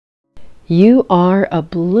You are a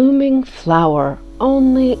blooming flower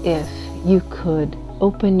only if you could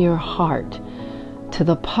open your heart to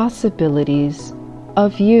the possibilities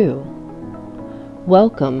of you.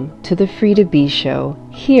 Welcome to the Free to Be Show.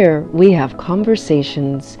 Here we have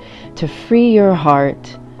conversations to free your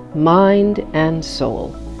heart, mind, and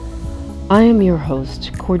soul. I am your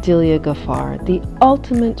host, Cordelia Gaffar, the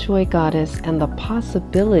ultimate joy goddess and the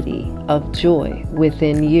possibility of joy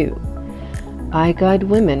within you. I guide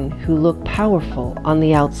women who look powerful on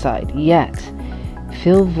the outside, yet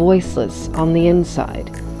feel voiceless on the inside,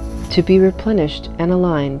 to be replenished and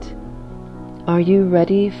aligned. Are you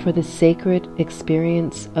ready for the sacred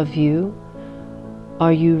experience of you?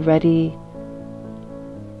 Are you ready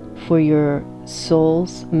for your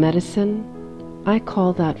soul's medicine? I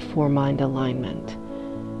call that four-mind alignment,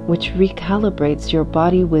 which recalibrates your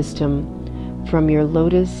body wisdom from your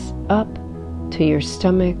lotus up to your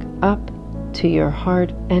stomach up to your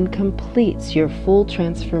heart and completes your full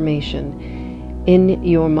transformation in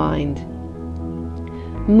your mind.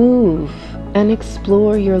 Move and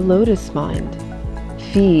explore your lotus mind.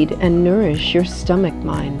 Feed and nourish your stomach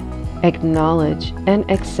mind. Acknowledge and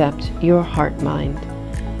accept your heart mind.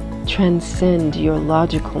 Transcend your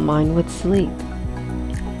logical mind with sleep.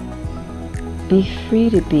 Be free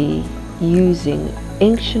to be using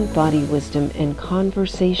ancient body wisdom in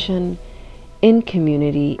conversation, in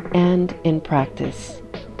community, and in practice.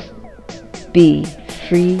 Be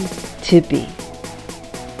free to be.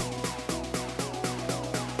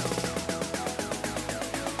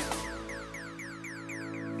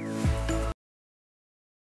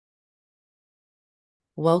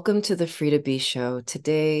 Welcome to the Free to Be Show.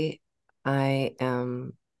 Today, I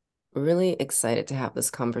am really excited to have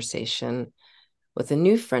this conversation with a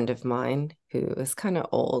new friend of mine who is kind of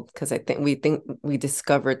old, because I think we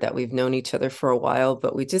discovered that we've known each other for a while,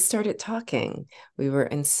 but we just started talking. We were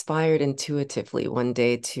inspired intuitively one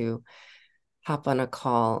day to hop on a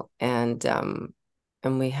call, and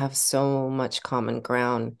we have so much common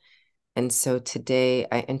ground. And so today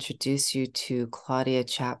I introduce you to Claudia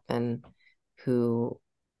Chapman, who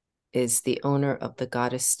is the owner of the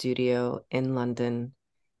Goddess Studio in London.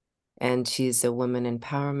 And she's a women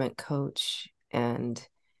empowerment coach. And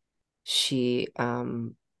she,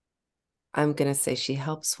 I'm going to say she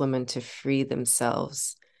helps women to free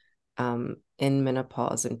themselves in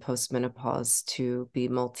menopause and postmenopause to be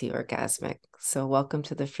multi-orgasmic. So welcome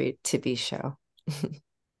to the Free to Be Show.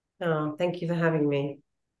 Oh, thank you for having me.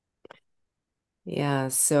 Yeah,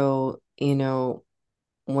 so,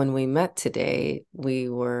 when we met today, we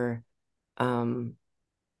were, I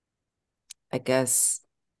guess,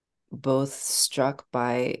 both struck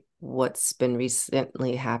by what's been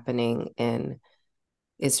recently happening in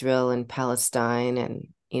Israel and Palestine. And,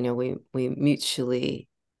 we mutually,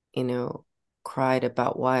 cried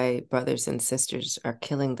about why brothers and sisters are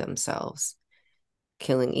killing themselves,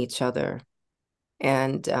 killing each other.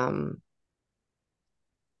 And,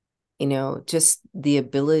 just the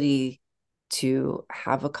ability to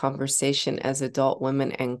have a conversation as adult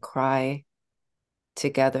women and cry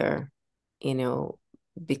together,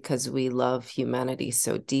 because we love humanity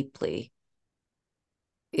so deeply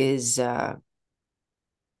is I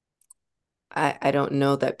don't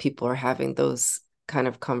know that people are having those kind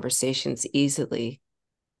of conversations easily.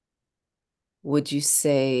 Would you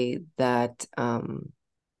say that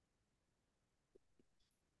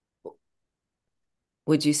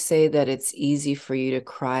it's easy for you to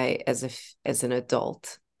cry as an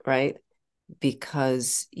adult, right?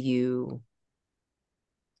 Because you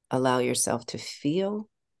allow yourself to feel,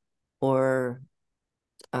 or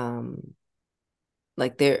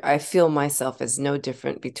like I feel myself as no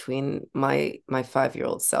different between my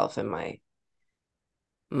 5-year-old self and my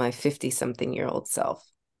 50-something-year-old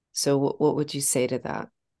self. So what would you say to that?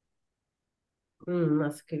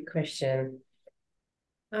 That's a good question.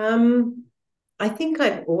 Um, I think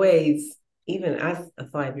I've always, even as a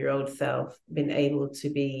 5-year-old self, been able to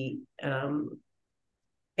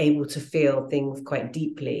feel things quite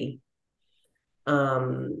deeply.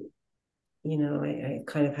 Um, I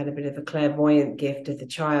kind of had a bit of a clairvoyant gift as a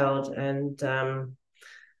child, and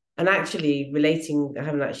actually relating, I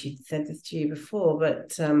haven't actually said this to you before,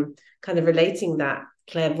 but kind of relating that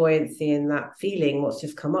clairvoyancy and that feeling, what's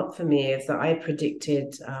just come up for me is that I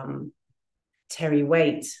predicted Terry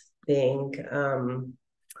Waite being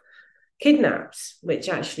kidnapped, which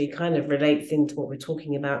actually kind of relates into what we're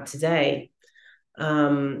talking about today.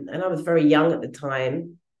 And I was very young at the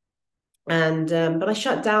time, and but I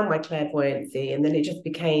shut down my clairvoyancy, and then it just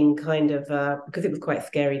became kind of because it was quite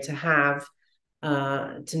scary to have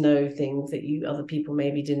to know things that you other people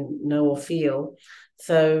maybe didn't know or feel.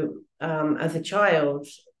 So as a child,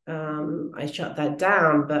 I shut that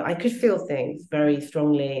down, but I could feel things very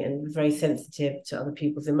strongly and very sensitive to other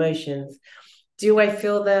people's emotions. Do I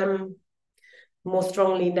feel them more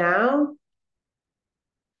strongly now?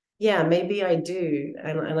 Yeah, maybe I do.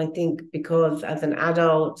 And I think because as an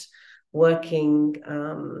adult working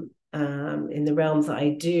in the realms that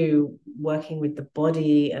I do, working with the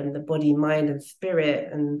body and the body, mind, and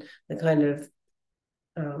spirit, and the kind of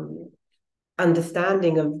um,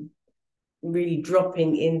 understanding of really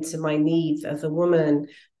dropping into my needs as a woman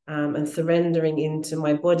and surrendering into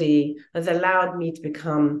my body has allowed me to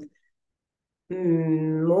become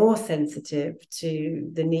more sensitive to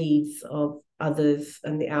the needs of others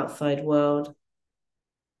and the outside world.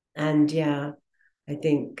 And yeah, I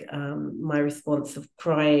think my response of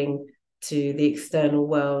crying to the external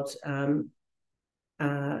world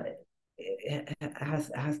uh,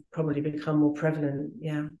 has probably become more prevalent.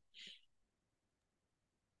 Yeah.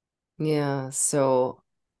 Yeah, so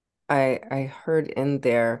I heard in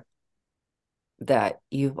there that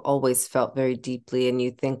you've always felt very deeply, and you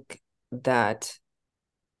think that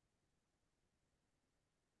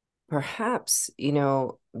perhaps,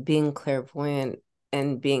 being clairvoyant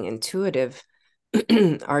and being intuitive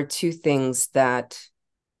are two things that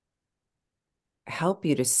help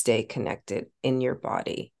you to stay connected in your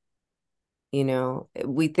body.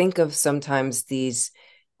 We think of sometimes these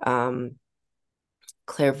um,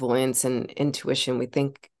 clairvoyance and intuition, we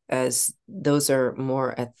think as those are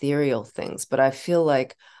more ethereal things. But I feel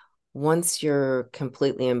like once you're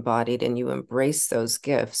completely embodied and you embrace those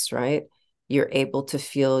gifts, right, you're able to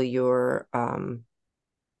feel your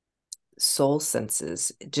soul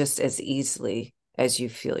senses just as easily as you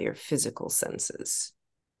feel your physical senses.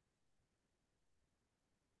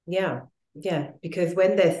 Yeah. Yeah. Because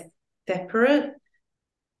when they're separate,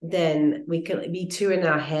 then we can be two in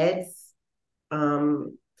our heads.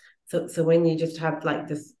 So when you just have like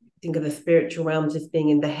this, think of the spiritual realm just being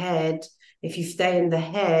in the head. If you stay in the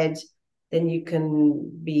head, then you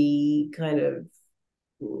can be kind of,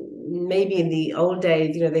 maybe in the old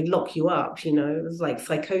days, they'd lock you up, it was like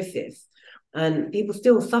psychosis. And people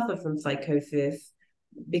still suffer from psychosis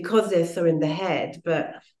because they're so in the head.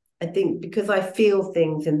 But I think because I feel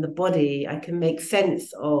things in the body, I can make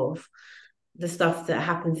sense of the stuff that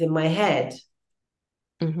happens in my head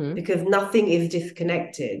Mm-hmm. because nothing is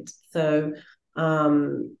disconnected. So,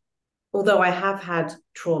 although I have had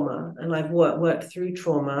trauma and I've worked through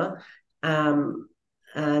trauma, um,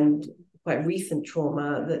 and quite recent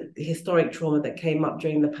trauma, the historic trauma that came up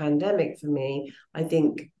during the pandemic for me, I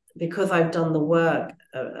think because I've done the work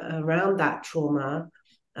around that trauma,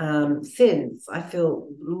 since I feel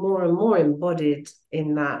more and more embodied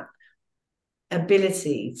in that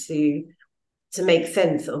ability to make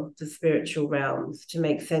sense of the spiritual realms, to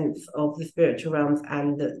make sense of the spiritual realms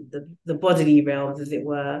and the bodily realms, as it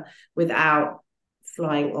were, without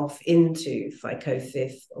flying off into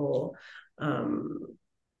psychosis or,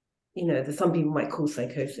 that some people might call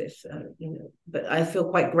psychosis, but I feel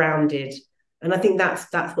quite grounded. And I think that's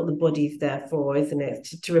what the body's there for, isn't it?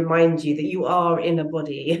 To remind you that you are in a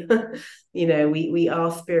body. We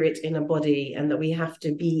are spirit in a body, and that we have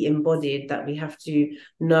to be embodied, that we have to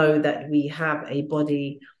know that we have a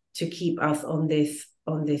body to keep us on this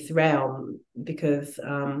realm, because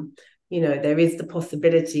there is the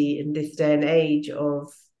possibility in this day and age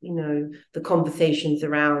of, the conversations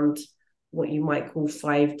around what you might call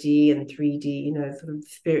 5D and 3D, sort of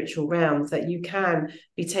spiritual realms, that you can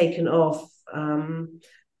be taken off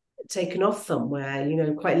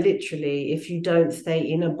somewhere, quite literally, if you don't stay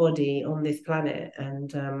in a body on this planet.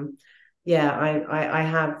 And yeah, I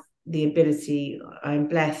have the ability, I'm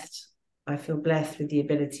blessed. I feel blessed with the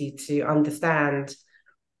ability to understand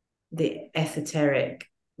the esoteric,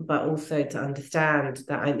 but also to understand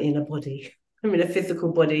that I'm in a body. I'm in a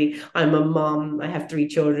physical body. I'm a mum. I have 3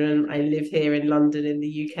 children. I live here in London, in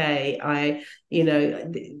the UK. And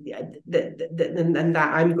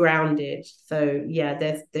that I'm grounded. So yeah,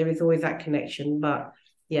 there is always that connection. But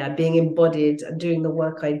yeah, being embodied and doing the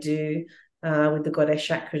work I do with the goddess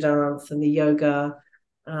chakra dance and the yoga,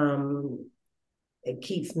 it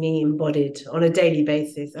keeps me embodied on a daily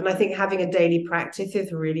basis. And I think having a daily practice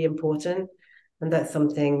is really important. And that's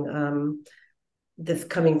something that's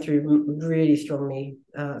coming through really strongly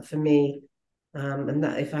for me. And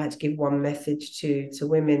that if I had to give one message to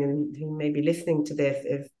women who may be listening to this,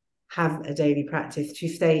 is have a daily practice to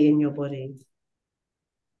stay in your body.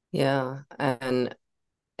 Yeah. And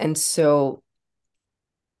so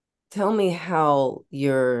tell me how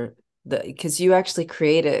because you actually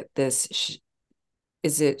created this,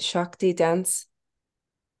 is it Shakti dance?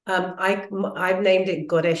 I've named it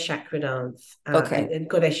Goddess Chakra Dance, Okay. and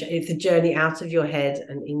Goddess, it's a journey out of your head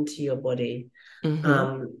and into your body.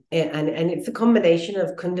 Mm-hmm. And it's a combination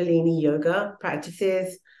of Kundalini yoga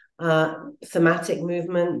practices, somatic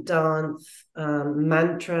movement, dance,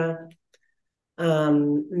 mantra,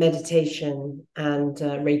 meditation, and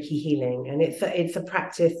Reiki healing. And it's a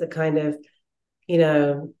practice that kind of, you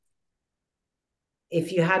know,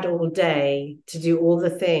 if you had all day to do all the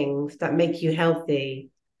things that make you healthy,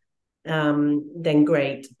 then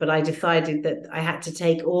great. But I decided that I had to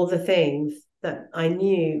take all the things that I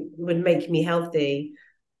knew would make me healthy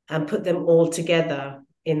and put them all together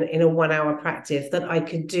in a 1 hour practice that I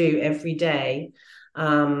could do every day.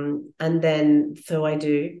 And then so I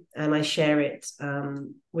do, and I share it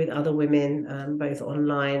with other women, both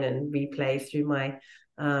online and replay through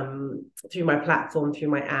my platform, through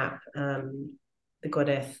my app, the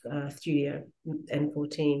Goddess Studio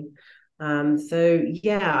N14. So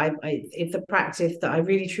yeah, it's a practice that I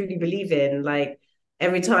really truly believe in. Like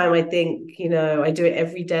every time I think, I do it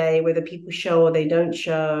every day, whether people show or they don't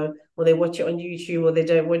show, or they watch it on YouTube or they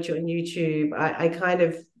don't watch it on YouTube. I kind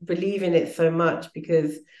of believe in it so much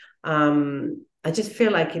because I just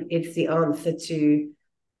feel like it's the answer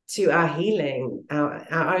to our healing,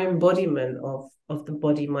 our embodiment of the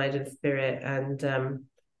body, mind, and spirit. And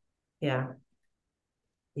yeah,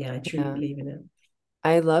 yeah, I truly Yeah. believe in it.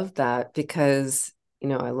 I love that because,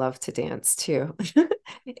 I love to dance too.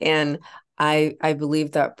 And I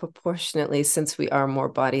believe that proportionately, since we are more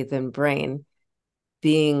body than brain,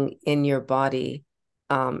 being in your body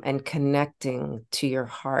and connecting to your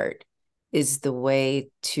heart is the way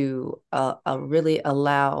to really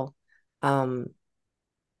allow um,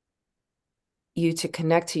 you to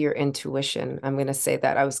connect to your intuition. I'm going to say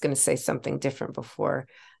that. I was going to say something different before.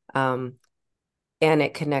 Um, and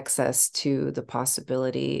it connects us to the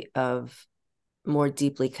possibility of more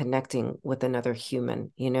deeply connecting with another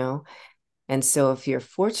human. And so if you're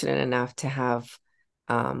fortunate enough to have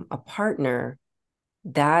a partner,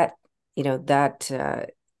 that, that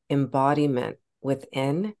embodiment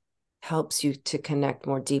within helps you to connect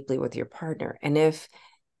more deeply with your partner. And if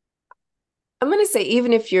I'm going to say,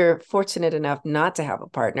 even if you're fortunate enough not to have a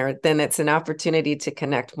partner, then it's an opportunity to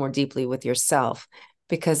connect more deeply with yourself.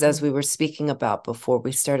 Because as we were speaking about before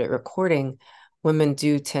we started recording, women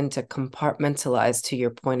do tend to compartmentalize, to your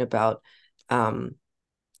point about um,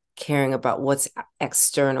 caring about what's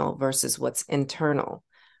external versus what's internal,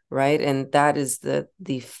 right? And that is the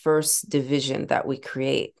first division that we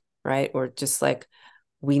create, right? Or just like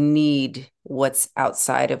we need what's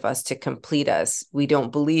outside of us to complete us. We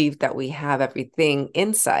don't believe that we have everything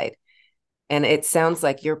inside. And it sounds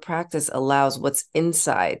like your practice allows what's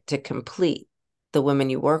inside to complete the women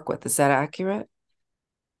you work with. Is that accurate?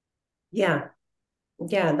 Yeah,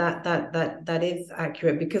 yeah, that is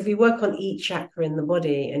accurate because we work on each chakra in the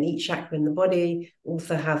body, and each chakra in the body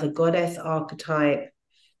also has a goddess archetype.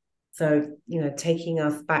 So, taking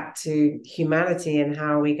us back to humanity and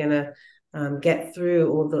how are we going to get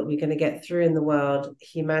through all that we're going to get through in the world.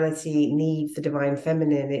 Humanity needs the divine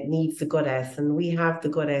feminine, it needs the goddess, and we have the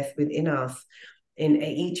goddess within us. In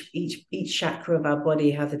each chakra of our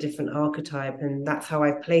body has a different archetype, and that's how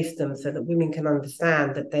I've placed them so that women can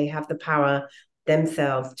understand that they have the power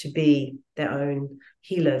themselves to be their own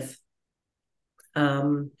healers.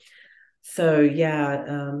 Um, so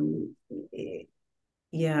yeah,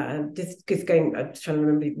 yeah, just going. I'm just trying to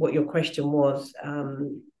remember what your question was. Yeah,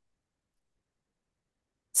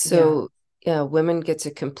 So, yeah, women get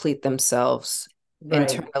to complete themselves right.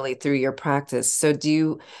 internally through your practice. So,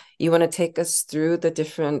 do you want to take us through the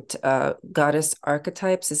different goddess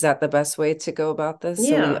archetypes? Is that the best way to go about this so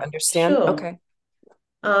we Yeah, understand? sure. Okay.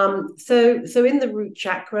 So in the root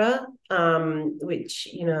chakra, which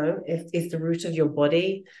is the root of your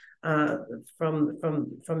body,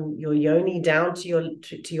 from your yoni down to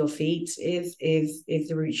your feet is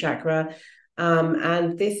the root chakra.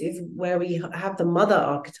 And this is where we have the mother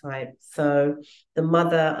archetype. So the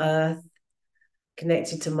mother earth,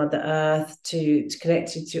 connected to Mother Earth, to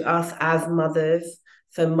connected to us as mothers,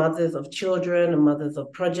 so mothers of children and mothers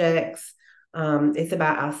of projects. It's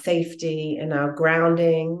about our safety and our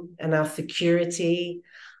grounding and our security.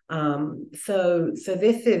 So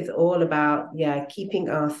this is all about, yeah, keeping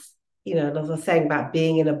us, as I was saying about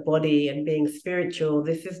being in a body and being spiritual.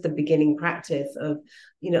 This is the beginning practice of,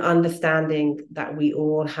 understanding that we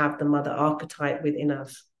all have the mother archetype within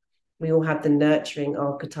us. We all have the nurturing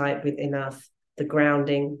archetype within us, the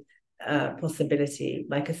grounding possibility.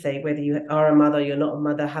 Like I say, whether you are a mother, you're not a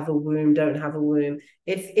mother, have a womb, don't have a womb,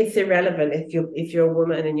 it's irrelevant. If you're a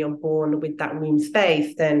woman and you're born with that womb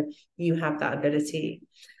space, then you have that ability.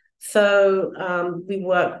 So we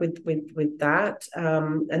work with that,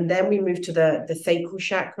 and then we move to the sacral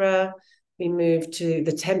chakra. We move to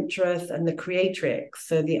the temptress and the creatrix.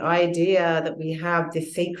 So the idea that we have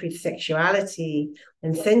this sacred sexuality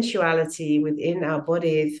and sensuality within our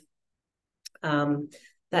bodies, that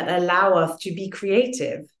allow us to be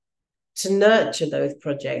creative, to nurture those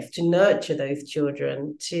projects, to nurture those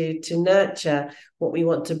children, to nurture what we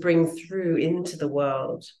want to bring through into the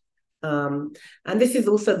world. And this is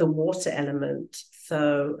also the water element.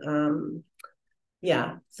 So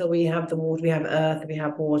so we have the water, we have earth, we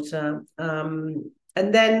have water. And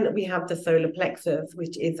then we have the solar plexus,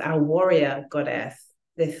 which is our warrior goddess.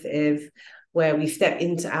 This is where we step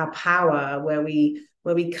into our power, where we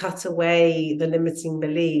cut away the limiting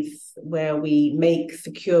beliefs, where we make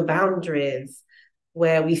secure boundaries,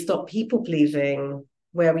 where we stop people pleasing,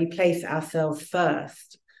 where we place ourselves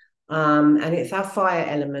first. And it's our fire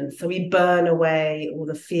element. So we burn away all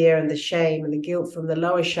the fear and the shame and the guilt from the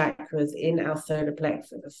lower chakras in our solar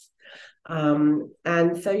plexus.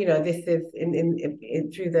 And so, this is in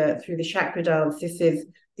through the chakra dance. These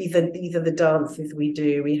are the dances we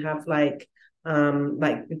do. We have like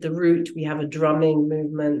with the root, we have a drumming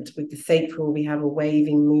movement. With the sacral, we have a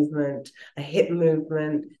waving movement, a hip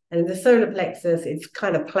movement. And in the solar plexus, it's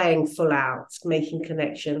kind of playing full out, making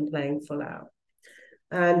connection, playing full out,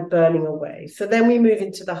 and burning away. So then we move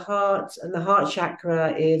into the heart, and the heart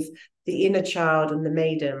chakra is the inner child and the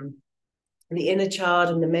maiden. And the inner child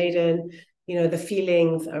and the maiden, the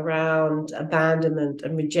feelings around abandonment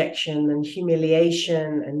and rejection and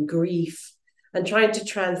humiliation and grief, and trying to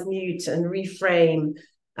transmute and reframe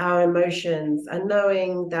our emotions, and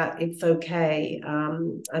knowing that it's okay.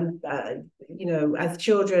 As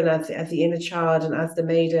children, as the inner child and as the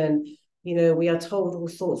maiden, we are told all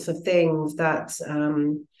sorts of things that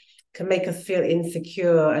can make us feel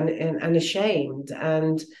insecure and ashamed.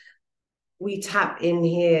 And we tap in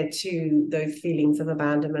here to those feelings of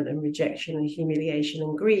abandonment and rejection and humiliation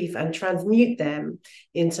and grief, and transmute them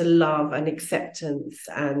into love and acceptance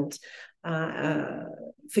and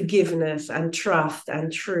forgiveness and trust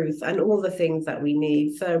and truth and all the things that we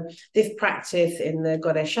need. So this practice in the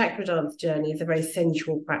Goddess Chakra Dance journey is a very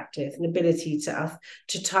sensual practice, an ability to us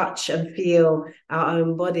to touch and feel our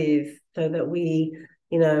own bodies, so that we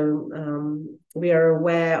are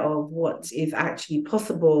aware of what is actually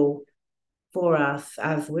possible for us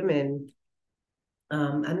as women.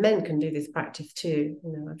 And men can do this practice too.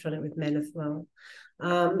 I've done it with men as well.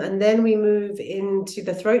 And then we move into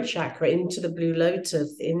the throat chakra, into the blue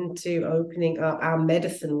lotus, into opening up our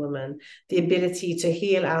medicine woman, the ability to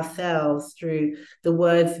heal ourselves through the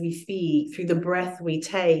words we speak, through the breath we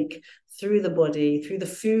take, through the body, through the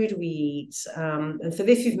food we eat. And so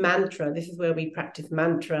this is mantra. This is where we practice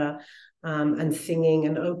mantra and singing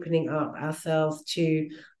and opening up ourselves to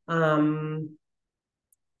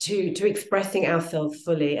expressing ourselves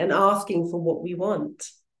fully and asking for what we want,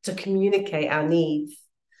 to communicate our needs,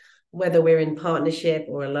 whether we're in partnership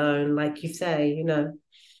or alone, like you say,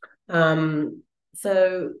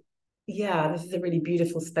 So this is a really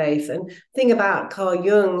beautiful space. And the thing about Carl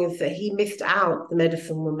Jung is that he missed out the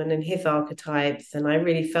medicine woman and his archetypes. And I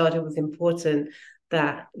really felt it was important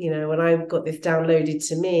that, when I got this downloaded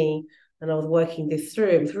to me and I was working this through,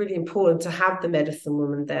 it was really important to have the medicine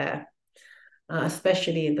woman there.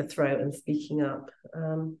 Especially in the throat and speaking up.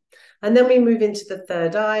 And then we move into the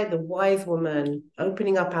third eye, the wise woman,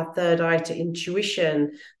 opening up our third eye to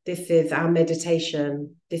intuition. This is our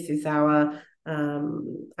meditation. This is our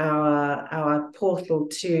portal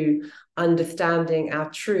to understanding our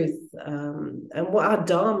truth, and what our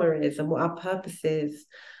dharma is and what our purpose is.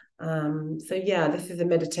 This is a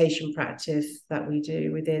meditation practice that we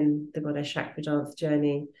do within the Goddess Chakra Dance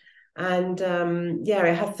journey. And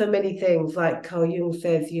it has so many things. Like Carl Jung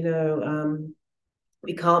says, we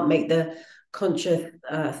can't make the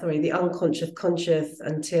unconscious conscious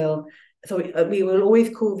until. So we will always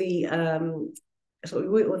call the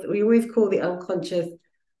we always call the unconscious.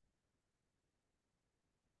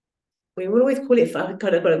 We will always call it. I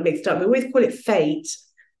kind of got it mixed up. We always call it fate.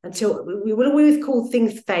 We will always call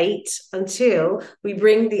things fate until we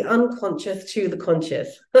bring the unconscious to the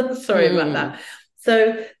conscious. Sorry about that.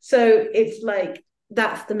 So it's like,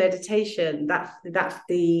 that's the meditation, that's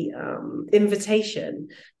the invitation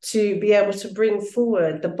to be able to bring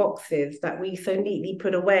forward the boxes that we so neatly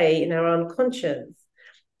put away in our unconscious,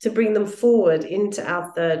 to bring them forward into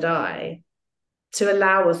our third eye, to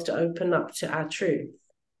allow us to open up to our truth,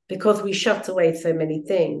 because we shut away so many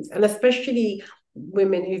things. And especially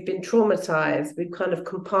women who've been traumatized, we've kind of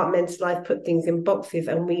compartmentalized, put things in boxes,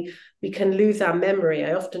 and we can lose our memory.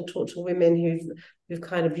 I often talk to women who've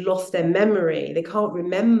kind of lost their memory. They can't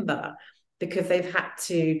remember because they've had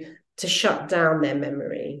to shut down their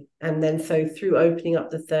memory. And then so through opening up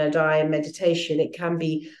the third eye and meditation, it can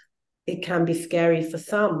be scary for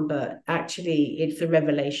some, but actually it's a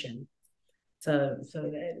revelation. So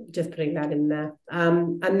just putting that in there.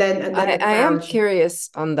 And then the I am crown. curious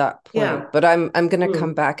on that point, Yeah. but I'm gonna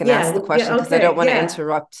come back and ask the question because I don't Okay. want to Yeah.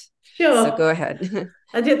 interrupt. So Sure. go ahead.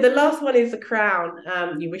 I did. The last one is the crown.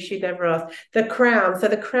 You wish you'd never asked. The crown. So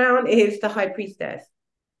the crown is the high priestess.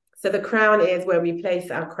 So the crown is where we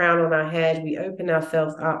place our crown on our head. We open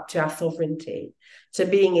ourselves up to our sovereignty, to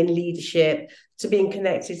being in leadership, to being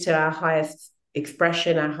connected to our highest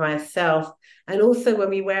expression, our highest self. And also when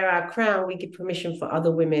we wear our crown, we give permission for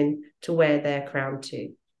other women to wear their crown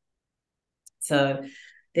too. So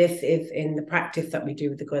this is in the practice that we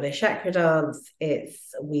do with the goddess chakra dance.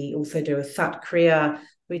 We also do a sat kriya,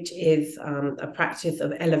 which is a practice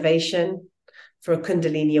of elevation for a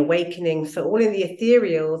Kundalini awakening. So all in the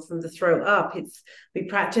ethereal, from the throat up, we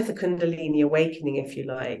practice a Kundalini awakening, if you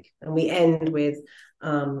like, and we end with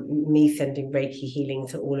me sending Reiki healing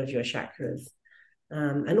to all of your chakras.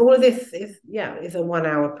 And all of this is a 1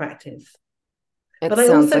 hour practice. It But I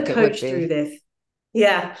sounds also like it would coach be. through this.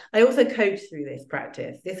 Yeah, I also coach through this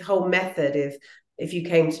practice. This whole method is, if you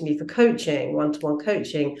came to me for coaching, one-to-one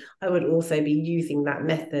coaching, I would also be using that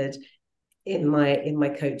method in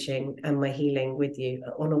my coaching and my healing with you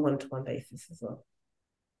on a one-to-one basis as well.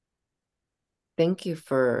 Thank you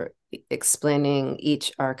for explaining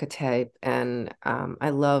each archetype, and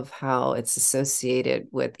I love how it's associated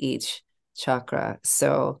with each chakra.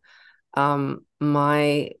 So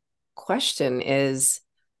my question is,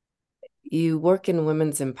 you work in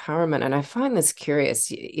women's empowerment, and I find this curious.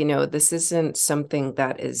 This isn't something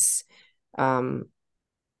that is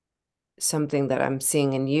something that I'm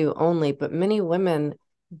seeing in you only, but many women,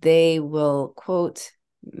 they will quote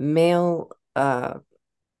male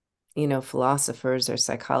philosophers or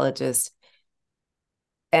psychologists,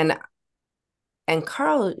 and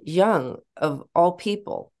Carl Jung of all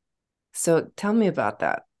people. So tell me about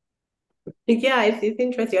that. Yeah, it's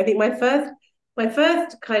interesting. I think my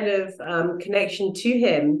first kind of connection to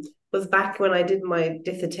him was back when I did my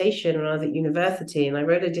dissertation when I was at university, and I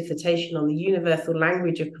wrote a dissertation on the universal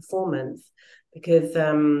language of performance because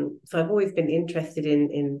so I've always been interested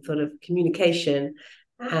in sort of communication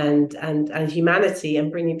and humanity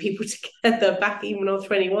and bringing people together back even when I was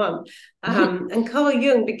 21. And Carl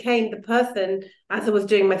Jung became the person, as I was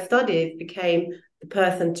doing my studies, became the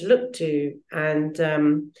person to look to. And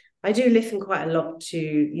I do listen quite a lot to,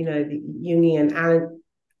 the Jungian,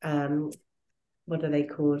 what are they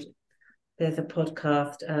called? There's a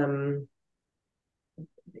podcast,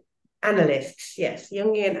 analysts, yes,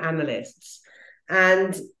 Jungian analysts.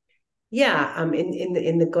 And yeah,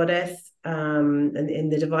 in the goddess, and in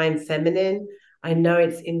the divine feminine, I know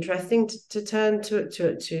it's interesting to turn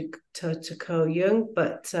to Carl Jung,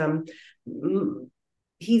 but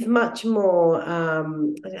he's much more, I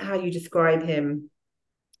don't know how you describe him.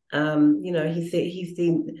 He's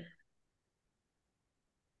the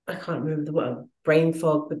I can't remember the word, brain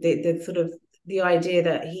fog, but the sort of the idea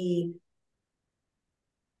that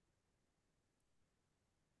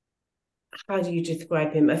how do you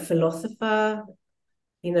describe him? A philosopher.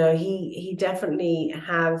 He definitely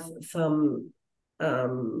has some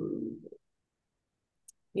sort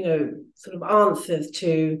of answers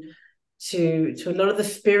to a lot of the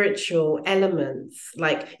spiritual elements,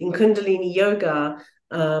 like in Kundalini yoga,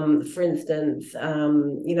 for instance.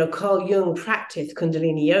 Carl Jung practiced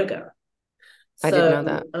Kundalini yoga. I didn't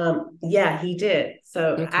know that. Yeah, he did.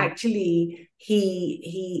 So Okay. actually,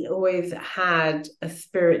 he always had a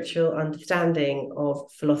spiritual understanding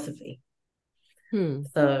of philosophy.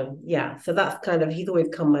 So yeah, so that's kind of, he's always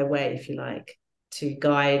come my way, if you like, to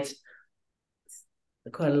guide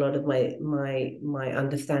quite a lot of my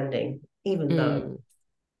understanding, even though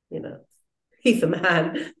he's a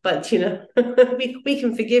man, but we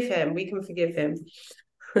can forgive him. We can forgive him.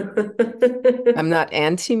 I'm not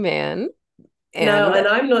anti-man. No, And and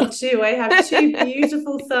I'm not too. I have two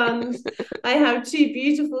beautiful sons. I have two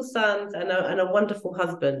beautiful sons and a wonderful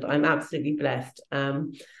husband. I'm absolutely blessed.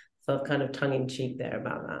 So I'm kind of tongue in cheek there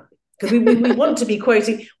about that. Because we want to be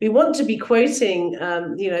quoting,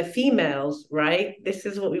 females, right? This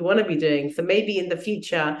is what we want to be doing. So maybe in the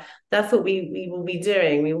future, that's what we will be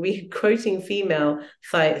doing. We will be quoting female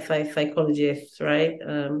psychologists, right?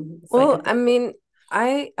 well, I mean,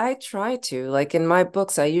 I try to, like, in my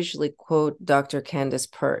books, I usually quote Dr. Candace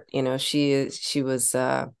Pert. She was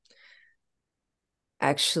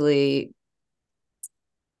actually,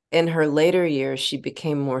 in her later years, she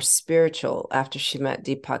became more spiritual after she met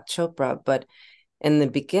Deepak Chopra. But in the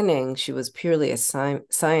beginning, she was purely a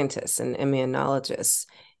scientist, an immunologist.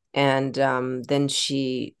 And then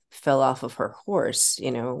she fell off of her horse,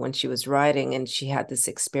 when she was riding, and she had this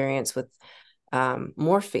experience with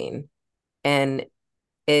morphine. And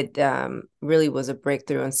it really was a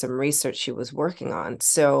breakthrough in some research she was working on.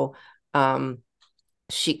 So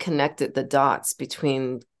she connected the dots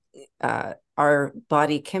between our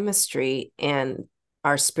body chemistry and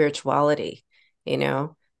our spirituality.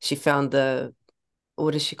 She found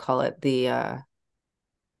what does she call it? The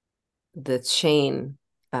chain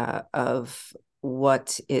of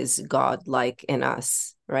what is God like in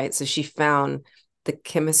us, right? So she found the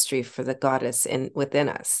chemistry for the goddess within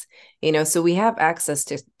us, so we have access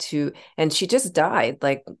to, and she just died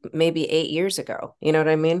like maybe 8 years ago, you know what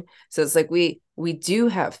I mean? So it's like we do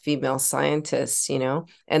have female scientists,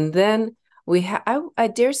 and then we have, I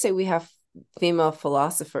dare say we have female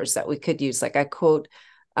philosophers that we could use. Like I quote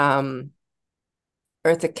Eartha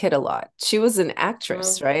Kitt a lot. She was an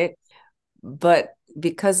actress, right? But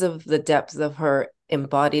because of the depth of her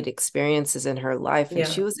embodied experiences in her life, and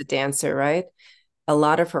she was a dancer, right? A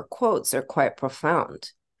lot of her quotes are quite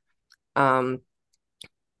profound. And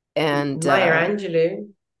Maya Angelou.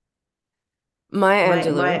 Maya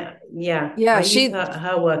Angelou. Yeah, I use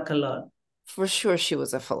her work a lot. For sure, she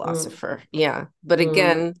was a philosopher. Yeah. But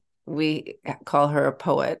again, we call her a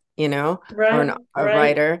poet, or a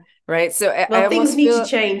writer, right? So I things need to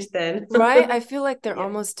change then. Right? I feel like they're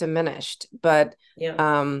almost diminished. But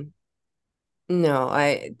no,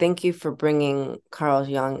 I thank you for bringing Carl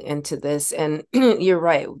Jung into this. And you're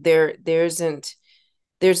right. There's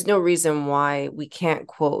no reason why we can't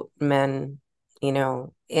quote men,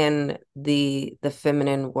 in the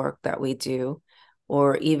feminine work that we do,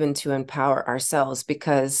 or even to empower ourselves.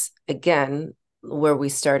 Because again, where we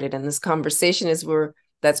started in this conversation is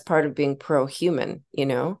that's part of being pro-human,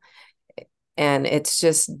 and it's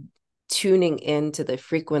just tuning into the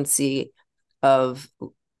frequency of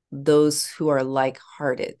those who are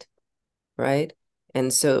like-hearted, right?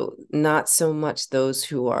 And so not so much those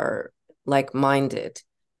who are like-minded,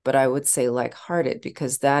 but I would say like-hearted,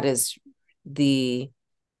 because that is the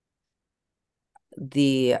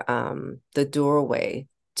doorway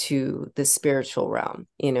to the spiritual realm,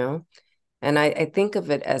 And I think of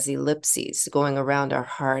it as ellipses going around our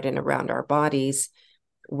heart and around our bodies,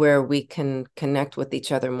 where we can connect with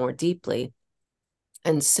each other more deeply.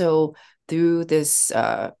 And so through this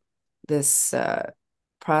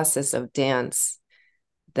process of dance,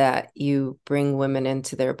 that you bring women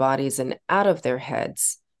into their bodies and out of their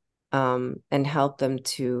heads, and help them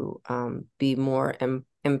to be more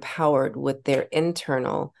empowered with their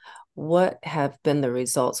internal. What have been the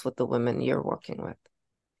results with the women you're working with?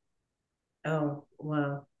 Oh,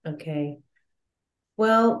 wow. Okay.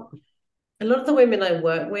 Well, a lot of the women I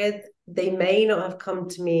work with, they may not have come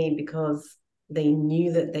to me because they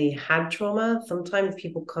knew that they had trauma. Sometimes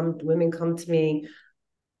women come to me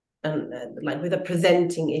and like with a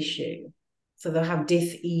presenting issue. So they'll have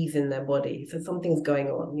dis-ease in their body. So something's going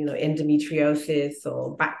on, endometriosis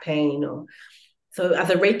or back pain. So as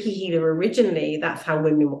a Reiki healer originally, that's how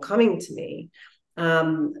women were coming to me.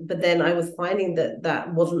 But then I was finding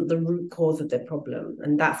that wasn't the root cause of their problem.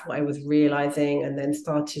 And that's what I was realizing, and then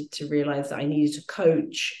started to realize that I needed to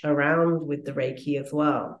coach around with the Reiki as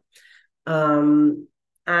well.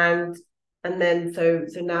 And then so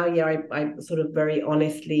now, I sort of very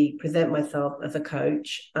honestly present myself as a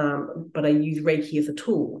coach, but I use Reiki as a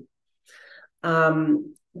tool.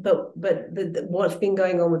 But what's been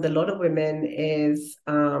going on with a lot of women is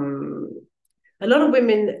a lot of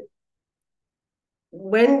women,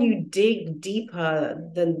 when you dig deeper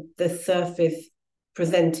than the surface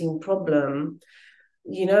presenting problem,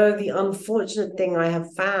 the unfortunate thing I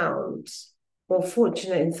have found, or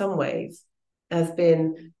fortunate in some ways, has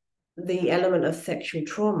been the element of sexual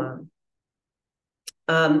trauma.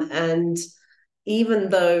 And even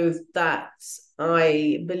though that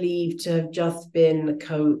I believe to have just been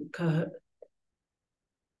coercion,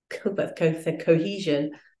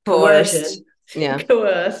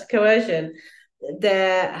 coercion,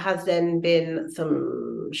 there has then been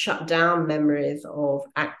some shut down memories of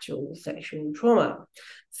actual sexual trauma.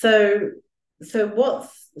 So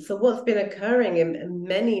what's been occurring in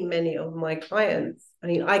many of my clients, I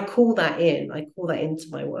mean, I call that into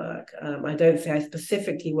my work. I don't say I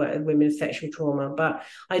specifically work with women with sexual trauma, but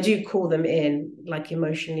I do call them in, like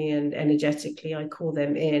emotionally and energetically, I call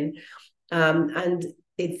them in. And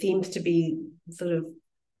it seems to be sort of,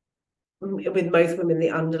 with most women,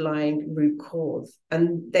 the underlying root cause.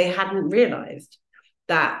 And they hadn't realized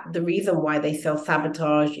that the reason why they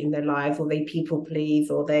self-sabotage in their lives, or they people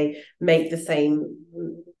please, or they make the same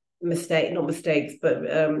not mistakes,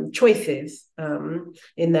 but choices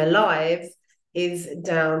in their lives is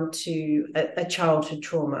down to a childhood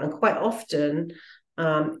trauma. And quite often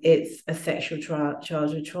it's a sexual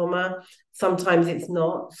childhood trauma. Sometimes it's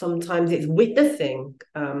not. Sometimes it's witnessing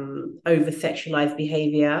over sexualized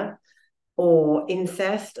behavior or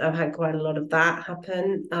incest. I've had quite a lot of that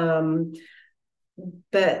happen.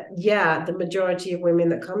 But yeah, the majority of women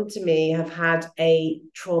that come to me have had a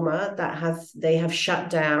trauma that they have shut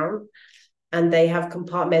down, and they have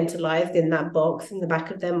compartmentalized in that box in the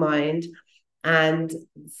back of their mind, and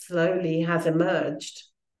slowly has emerged.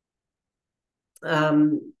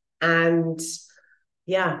 And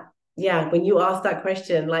yeah, when you ask that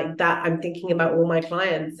question like that, I'm thinking about all my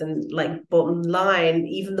clients, and like, bottom line,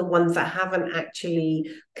 even the ones that haven't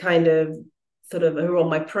actually kind of sort of who are on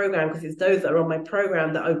my program, because it's those that are on my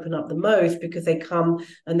program that open up the most, because they come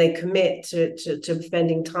and they commit to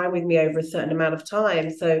spending time with me over a certain amount of time.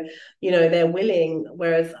 So, they're willing,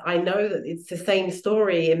 whereas I know that it's the same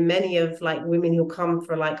story in many of like women who come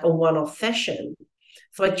for like a one-off session.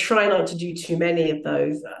 So I try not to do too many of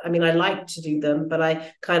those. I mean, I like to do them, but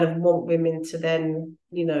I kind of want women to then,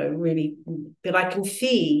 really, but I can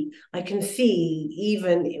see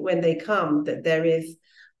even when they come that there is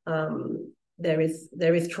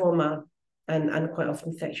trauma, and quite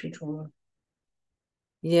often sexual trauma.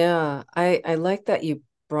 Yeah, I like that you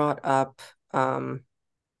brought up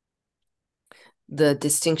the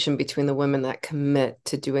distinction between the women that commit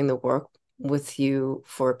to doing the work with you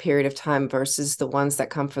for a period of time versus the ones that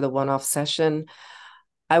come for the one-off session.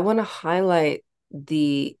 I want to highlight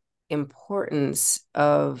the importance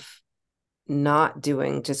of not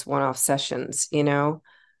doing just one-off sessions,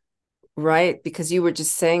 right? Because you were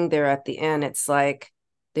just saying there at the end, it's like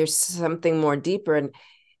there's something more deeper. And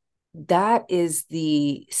that is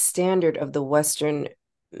the standard of the Western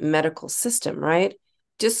medical system, right?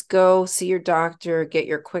 Just go see your doctor, get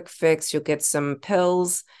your quick fix, you'll get some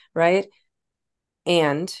pills, right?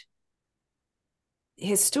 And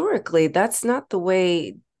historically, that's not the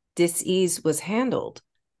way dis-ease was handled.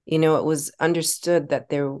 It was understood that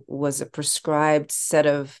there was a prescribed set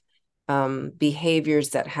of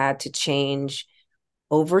behaviors that had to change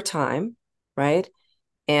over time, right?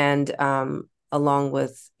 And along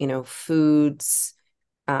with, foods,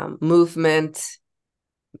 movement,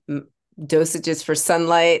 dosages for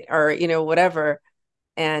sunlight, or, whatever.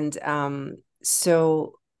 And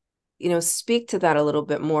so, speak to that a little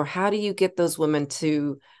bit more. How do you get those women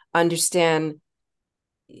to understand,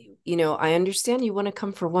 I understand you want to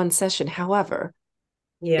come for one session. However,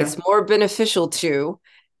 it's more beneficial to,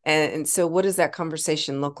 and so what does that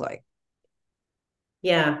conversation look like?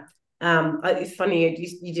 Yeah. It's funny,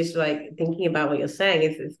 you just like thinking about what you're saying.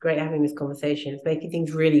 It's great having this conversation. It's making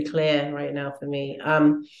things really clear right now for me.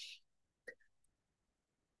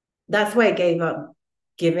 That's why I gave up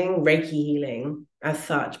giving Reiki healing as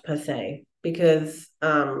such per se, because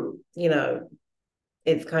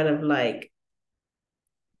it's kind of like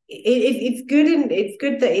it's good, and it's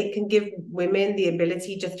good that it can give women the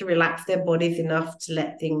ability just to relax their bodies enough to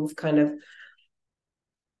let things kind of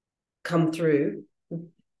come through.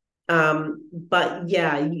 But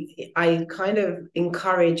yeah, I kind of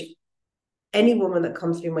encourage any woman that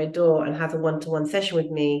comes through my door and has a one-to-one session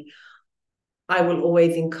with me, I will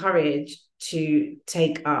always encourage to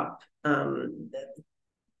take up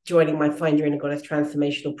joining my Find Your Inner Goddess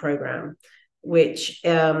transformational program, which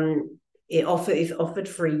is offered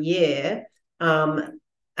for a year.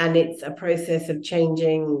 And it's a process of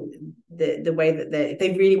changing the way that if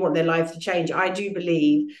they really want their lives to change. I do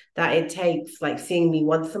believe that it takes like seeing me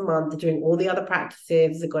once a month, doing all the other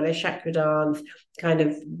practices, the goddess chakra dance, kind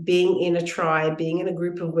of being in a tribe, being in a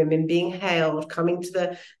group of women, being hailed, coming to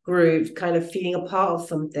the group, kind of feeling a part of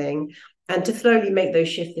something, and to slowly make those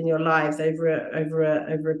shifts in your lives over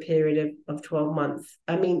a period of 12 months.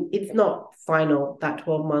 I mean, it's not final, that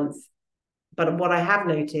 12 months. But what I have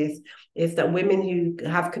noticed is that women who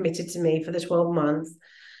have committed to me for the 12 months,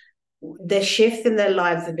 their shifts in their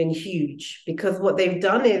lives have been huge, because what they've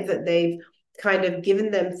done is that they've kind of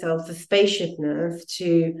given themselves the spaciousness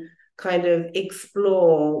to kind of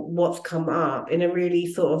explore what's come up in a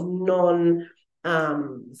really sort of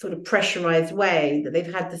sort of pressurized way, that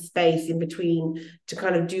they've had the space in between to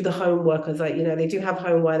kind of do the homework, as like, they do have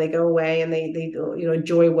homework, they go away and they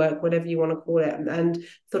joy work, whatever you want to call it, and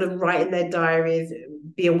sort of write in their diaries,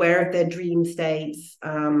 be aware of their dream states,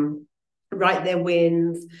 write their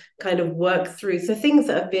wins, kind of work through. So things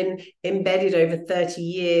that have been embedded over 30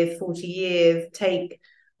 years, 40 years take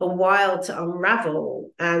a while to unravel.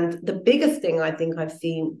 And the biggest thing I think I've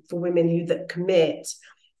seen for women that commit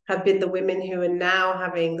have been the women who are now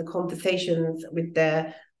having the conversations with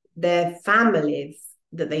their their families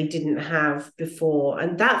that they didn't have before.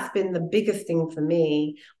 And that's been the biggest thing for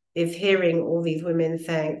me, is hearing all these women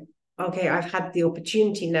saying, okay, I've had the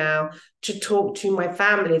opportunity now to talk to my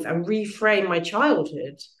families and reframe my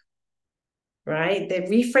childhood. Right, they're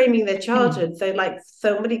reframing their childhood. So, like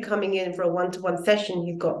somebody coming in for a one-to-one session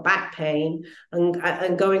who's got back pain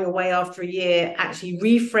and going away after a year, actually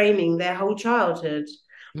reframing their whole childhood.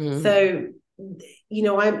 So, you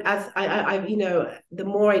know, you know, the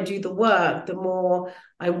more I do the work, the more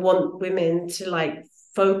I want women to like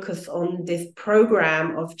focus on this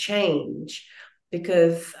program of change,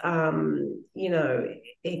 because you know,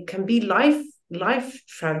 it can be life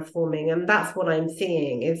transforming, and that's what I'm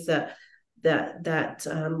seeing, is that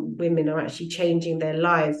women are actually changing their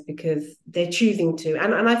lives because they're choosing to.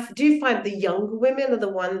 And I do find the younger women are the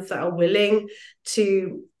ones that are willing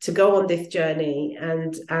to go on this journey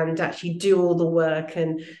and actually do all the work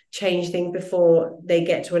and change things before they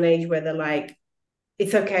get to an age where they're like,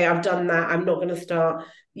 it's okay, I've done that, I'm not going to start,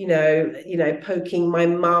 poking my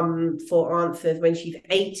mum for answers when she's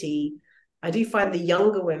 80. I do find the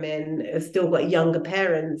younger women have still got younger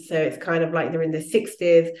parents, so it's kind of like they're in their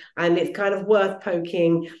 60s, and it's kind of worth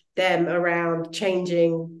poking them around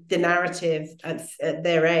changing the narrative at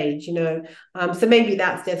their age, you know. So maybe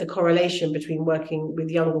there's a correlation between working with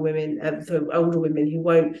younger women, so older women who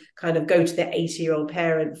won't kind of go to their 80-year-old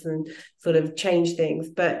parents and sort of change things.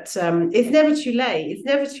 But it's never too late. It's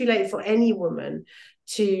never too late for any woman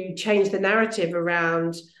to change the narrative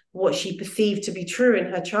around what she perceived to be true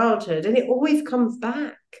in her childhood. And it always comes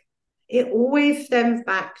back. It always stems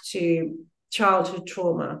back to childhood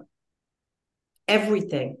trauma.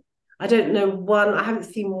 Everything. I haven't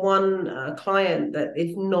seen one client that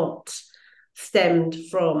is not stemmed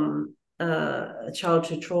from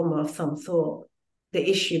childhood trauma of some sort, the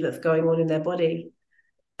issue that's going on in their body,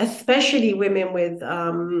 especially women with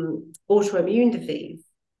autoimmune disease.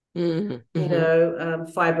 You know,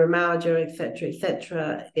 fibromyalgia,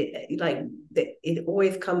 etc. It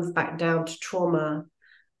always comes back down to trauma.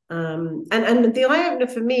 And the eye opener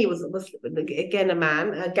for me was again a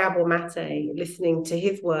man, Gabor Mate, listening to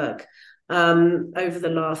his work over the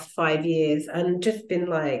last 5 years, and just been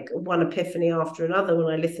like one epiphany after another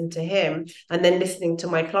when I listened to him, and then listening to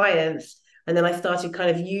my clients. And then I started kind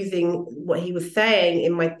of using what he was saying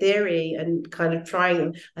in my theory and kind of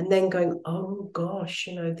trying, and then going, oh gosh,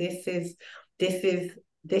 you know, this is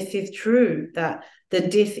true, that the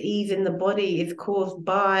dis-ease in the body is caused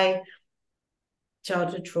by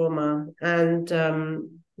childhood trauma. And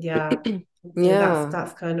yeah, so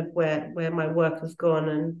that's kind of where my work has gone.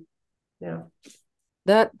 And yeah,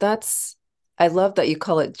 that's I love that you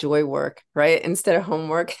call it joy work, right, instead of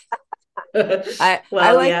homework. I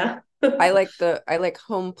like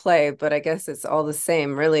home play, but I guess it's all the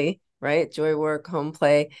same, really, right? Joy work, home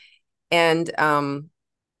play, and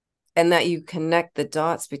that you connect the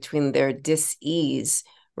dots between their dis-ease,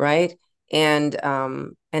 right? And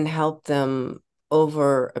help them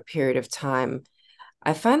over a period of time.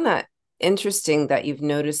 I find that interesting that you've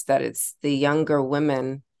noticed that it's the younger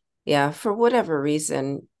women, for whatever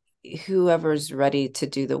reason, whoever's ready to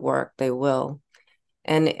do the work, they will.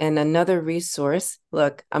 And another resource,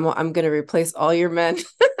 look, I'm going to replace all your men.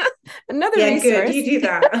 Another resource. Good, you do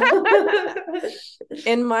that.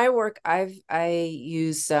 In my work, I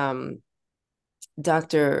use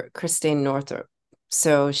Dr. Christine Northrup.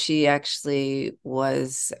 So she actually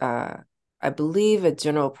was, I believe, a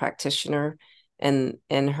general practitioner in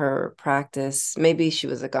her practice. Maybe she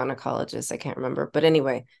was a gynecologist, I can't remember. But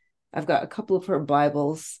anyway, I've got a couple of her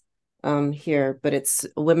Bibles here, but it's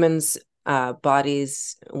Women's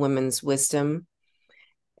Bodies, Women's Wisdom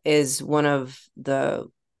is one of the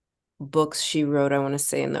books she wrote, I want to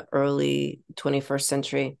say, in the early 21st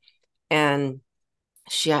century. And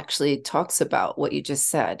she actually talks about what you just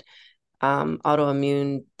said.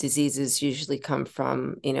 Autoimmune diseases usually come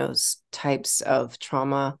from, types of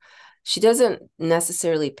trauma. She doesn't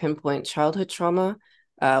necessarily pinpoint childhood trauma.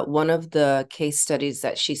 One of the case studies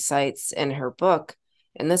that she cites in her book,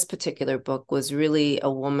 in this particular book, was really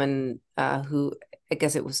a woman who, I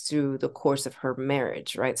guess it was through the course of her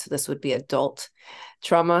marriage, right? So this would be adult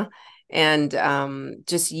trauma, and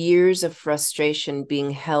just years of frustration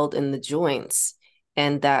being held in the joints.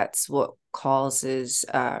 And that's what causes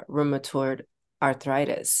rheumatoid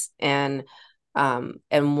arthritis. And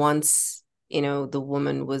once, the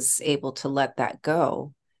woman was able to let that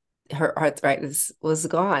go, her arthritis was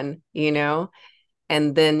gone,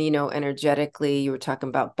 And then, energetically, you were talking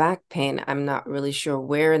about back pain. I'm not really sure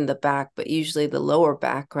where in the back, but usually the lower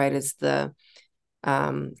back, right, is the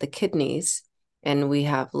kidneys. And we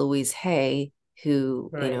have Louise Hay, who,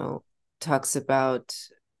 right, talks about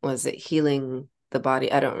was it Healing the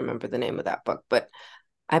Body? I don't remember the name of that book, but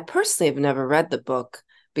I personally have never read the book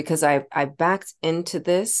because I backed into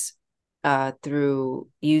this through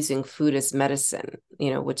using food as medicine,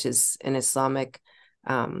 which is an Islamic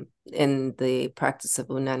in the practice of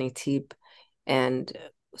Unani Tib. And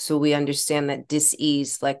so we understand that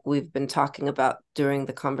dis-ease, like we've been talking about during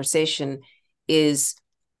the conversation, is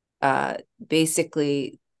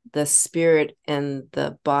basically the spirit and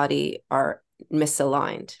the body are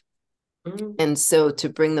misaligned. Mm-hmm. And so to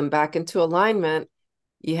bring them back into alignment,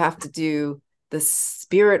 you have to do the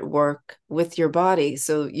spirit work with your body.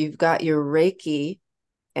 So you've got your Reiki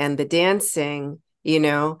and the dancing,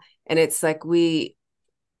 and it's like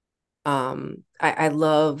I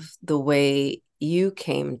love the way you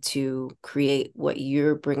came to create what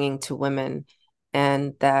you're bringing to women,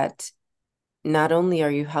 and that not only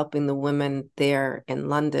are you helping the women there in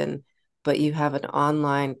London, but you have an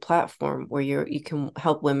online platform where you can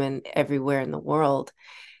help women everywhere in the world.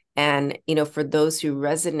 And, for those who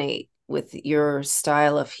resonate with your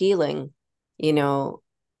style of healing, you're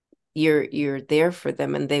there for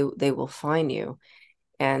them, and they will find you.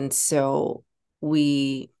 And so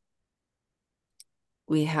we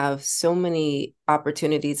have so many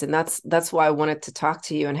opportunities, and that's why I wanted to talk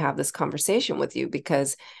to you and have this conversation with you,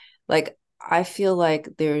 because like I feel like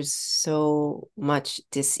there's so much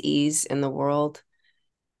dis-ease in the world,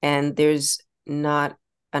 and there's not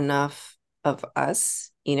enough of us,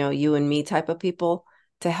 you and me type of people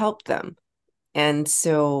to help them. And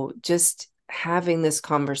so just having this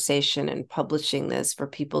conversation and publishing this for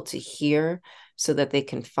people to hear so that they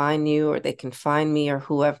can find you, or they can find me, or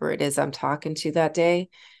whoever it is I'm talking to that day,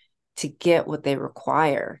 to get what they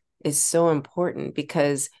require is so important,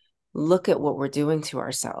 because look at what we're doing to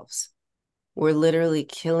ourselves. We're literally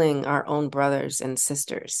killing our own brothers and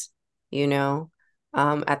sisters,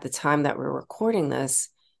 at the time that we're recording this.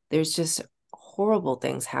 There's just horrible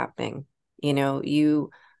things happening. The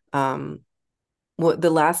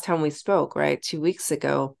last time we spoke, right, 2 weeks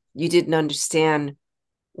ago, you didn't understand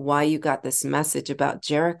why you got this message about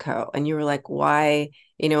Jericho, and you were like, why,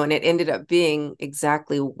 and it ended up being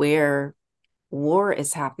exactly where war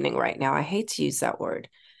is happening right now. I hate to use that word.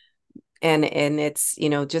 And it's,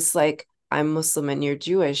 just like I'm Muslim and you're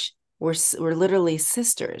Jewish, we're literally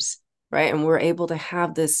sisters, right? And we're able to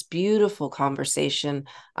have this beautiful conversation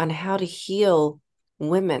on how to heal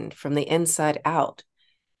women from the inside out.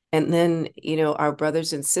 And then, our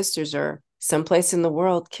brothers and sisters are someplace in the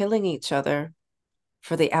world killing each other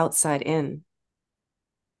for the outside in,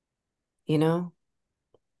 Yeah.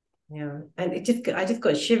 And I just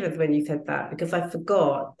got shivers when you said that, because I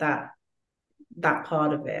forgot that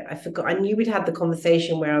part of it. I knew we'd had the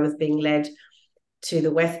conversation where I was being led to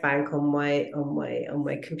the West Bank on my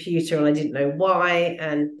computer, and I didn't know why.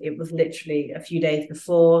 And it was literally a few days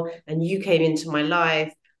before, and you came into my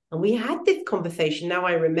life, and we had this conversation. Now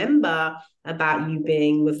I remember about you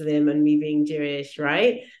being Muslim and me being Jewish,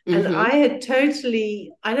 right? Mm-hmm. And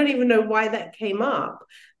I don't even know why that came up.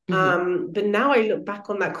 Mm-hmm. But now I look back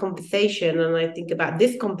on that conversation, and I think about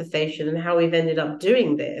this conversation and how we've ended up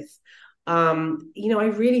doing this. I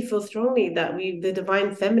really feel strongly that the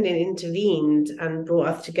divine feminine intervened and brought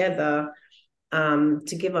us together,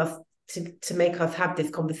 to give us to make us have this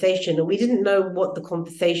conversation. And we didn't know what the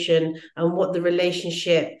conversation and what the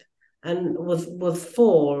relationship and was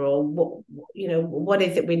for, or what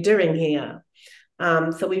is it we're doing here.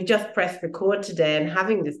 So we've just pressed record today and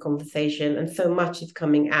having this conversation, and so much is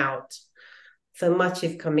coming out. So much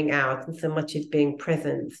is coming out, and so much is being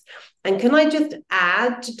present. And can I just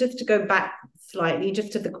add, just to go back slightly,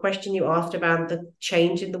 just to the question you asked about the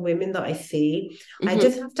change in the women that I see, mm-hmm. I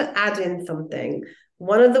just have to add in something.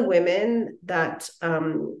 One of the women that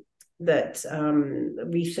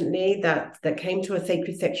recently that came to a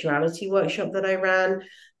sacred sexuality workshop that I ran,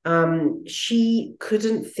 she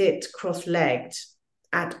couldn't sit cross-legged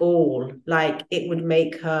at all. Like, it would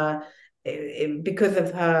make her, because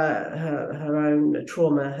of her own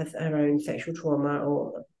trauma, her own sexual trauma,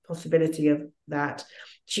 or possibility of that,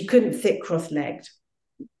 she couldn't sit cross-legged.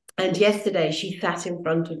 And yesterday she sat in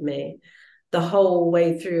front of me the whole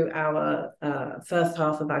way through our first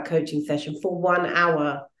half of our coaching session. For 1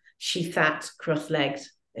 hour she sat cross-legged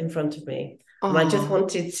in front of me. And I just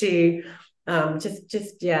wanted to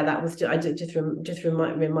that was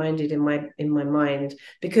reminded in my mind,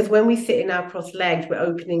 because when we sit in our cross-legged, we're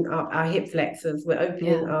opening up our hip flexors, we're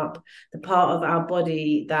opening up the part of our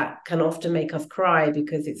body that can often make us cry,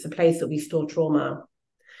 because it's a place that we store trauma,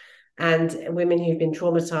 and women who've been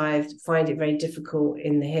traumatized find it very difficult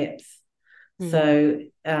in the hips. So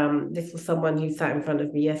this was someone who sat in front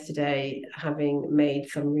of me yesterday, having made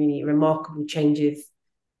some really remarkable changes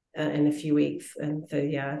in a few weeks. And so,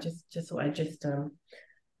 yeah, just thought I'd just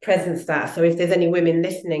presence that. So if there's any women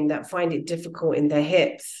listening that find it difficult in their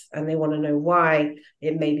hips and they want to know why,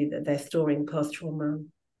 it may be that they're storing past trauma.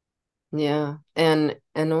 Yeah. And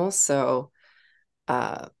also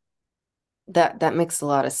that makes a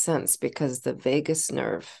lot of sense, because the vagus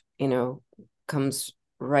nerve, comes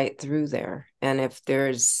right through there. And if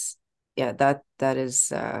there's, that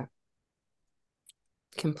is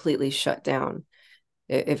completely shut down.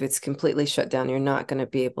 If it's completely shut down, you're not going to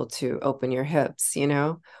be able to open your hips,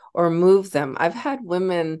 or move them. I've had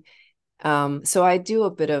women, so I do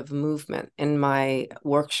a bit of movement in my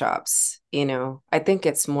workshops. I think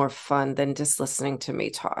it's more fun than just listening to me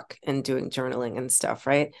talk and doing journaling and stuff,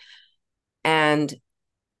 right? And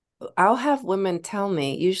I'll have women tell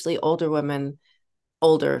me, usually older women,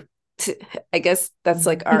 older, I guess that's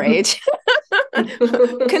like our age,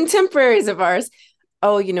 contemporaries of ours.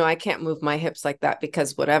 Oh, I can't move my hips like that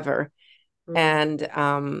because whatever. And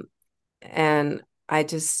I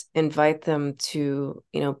just invite them to,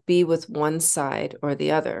 be with one side or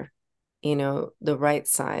the other, the right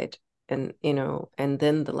side, and, and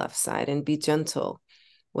then the left side, and be gentle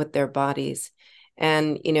with their bodies.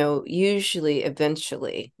 And, usually,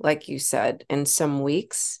 eventually, like you said, in some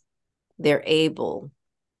weeks, they're able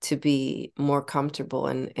to be more comfortable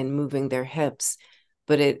in moving their hips.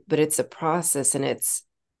 But it's a process, and it's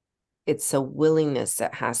a willingness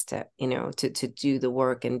that has to, to do the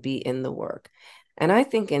work and be in the work. And I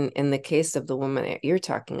think in the case of the woman that you're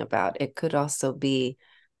talking about, it could also be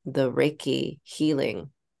the Reiki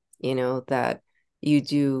healing, that you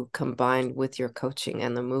do combined with your coaching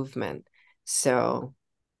and the movement. So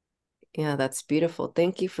yeah, that's beautiful.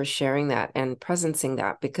 Thank you for sharing that and presencing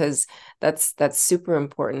that, because that's super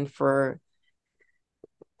important for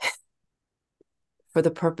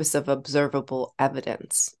the purpose of observable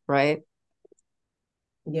evidence, right?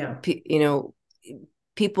 Yeah.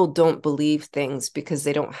 People don't believe things because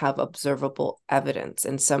they don't have observable evidence.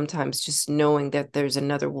 And sometimes just knowing that there's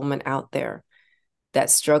another woman out there that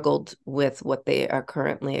struggled with what they are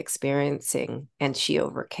currently experiencing and she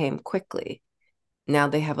overcame quickly, now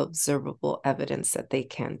they have observable evidence that they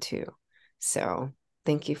can too. So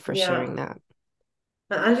thank you for sharing that.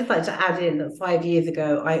 I'd just like to add in that 5 years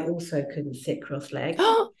ago, I also couldn't sit cross-legged.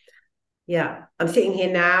 Yeah, I'm sitting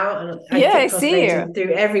here now and I sit cross-legged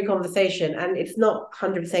through every conversation, and it's not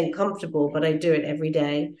 100% comfortable, but I do it every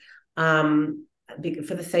day for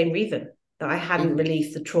the same reason, that I hadn't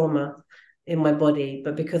released the trauma in my body.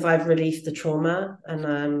 But because I've released the trauma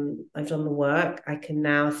and I've done the work, I can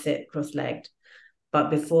now sit cross-legged. But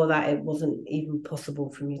before that, it wasn't even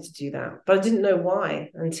possible for me to do that. But I didn't know why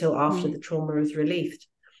until after the trauma was released.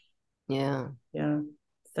 Yeah. Yeah.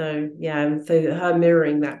 So, yeah. So her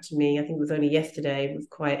mirroring that to me, I think it was only yesterday, was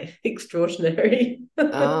quite extraordinary.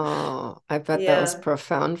 Oh, I bet that was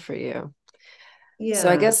profound for you. Yeah. So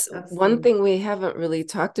I guess absolutely. one thing we haven't really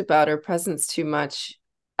talked about or presence too much,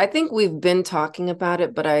 I think we've been talking about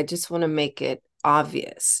it, but I just want to make it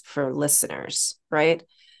obvious for listeners, right?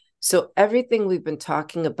 So everything we've been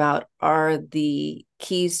talking about are the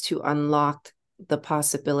keys to unlock the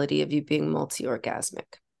possibility of you being multi-orgasmic,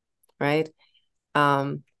 right?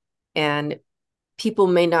 And people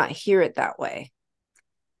may not hear it that way.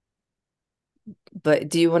 But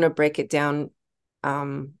do you want to break it down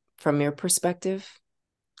from your perspective?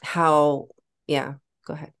 How, yeah,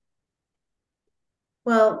 go ahead.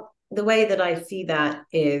 Well, the way that I see that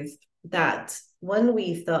is that when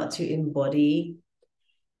we start to embody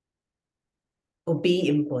or be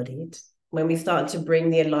embodied, when we start to bring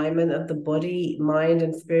the alignment of the body, mind,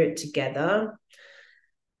 and spirit together,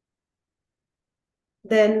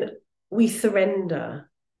 then we surrender.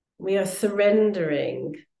 We are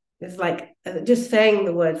surrendering. It's like just saying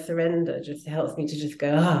the word surrender just helps me to just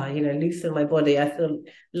go, loosen my body. I feel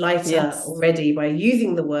lighter already by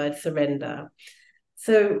using the word surrender.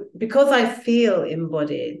 So because I feel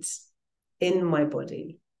embodied in my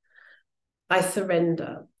body, I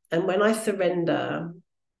surrender. And when I surrender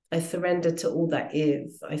to all that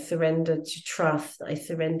is. I surrender to trust. I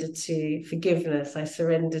surrender to forgiveness. I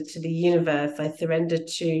surrender to the universe. I surrender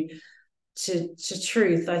to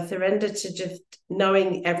truth. I surrender to just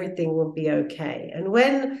knowing everything will be okay. And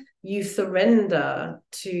when you surrender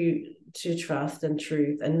to trust and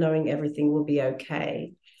truth and knowing everything will be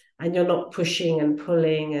okay, and you're not pushing and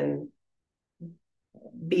pulling and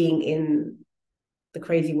being in the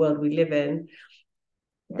crazy world we live in,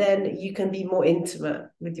 then you can be more intimate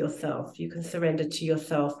with yourself. You can surrender to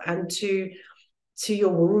yourself and to your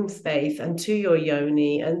womb space and to your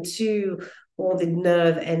yoni and to all the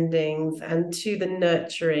nerve endings and to the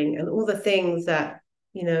nurturing and all the things that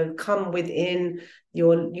come within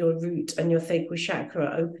your root and your sacral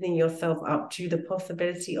chakra, opening yourself up to the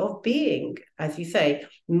possibility of being, as you say,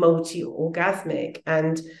 multi-orgasmic.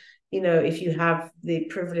 And if you have the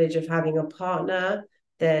privilege of having a partner,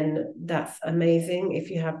 then that's amazing. If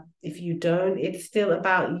you don't, it's still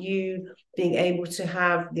about you being able to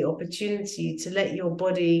have the opportunity to let your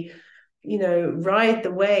body, ride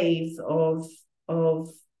the waves of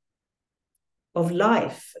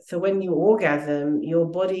life. So when you orgasm, your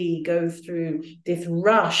body goes through this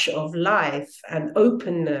rush of life and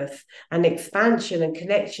openness and expansion and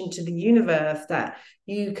connection to the universe that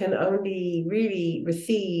you can only really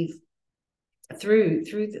receive through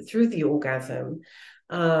the orgasm.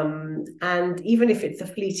 And even if it's a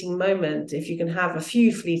fleeting moment, if you can have a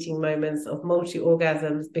few fleeting moments of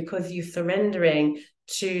multi-orgasms because you're surrendering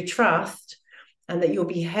to trust and that you'll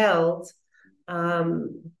be held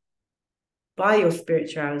by your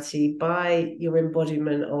spirituality, by your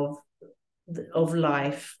embodiment of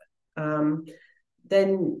life, then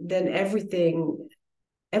everything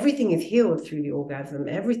is healed through the orgasm.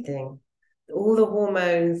 Everything, all the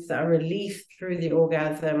hormones that are released through the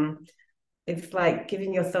orgasm, it's like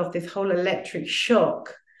giving yourself this whole electric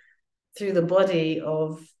shock through the body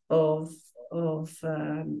of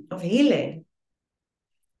healing.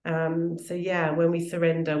 So yeah, when we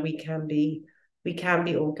surrender, we can be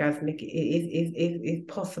orgasmic. It is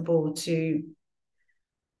possible to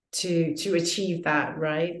achieve that,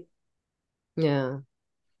 right? Yeah.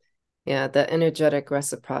 Yeah, the energetic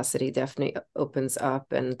reciprocity definitely opens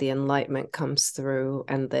up, and the enlightenment comes through,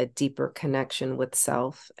 and the deeper connection with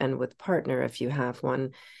self and with partner, if you have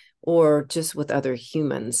one, or just with other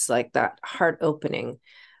humans, like that heart opening.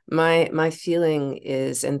 My feeling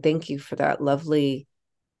is, and thank you for that lovely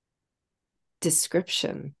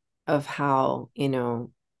description of how,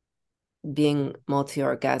 being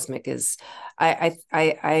multi-orgasmic is. I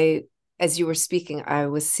as you were speaking, I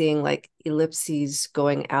was seeing like ellipses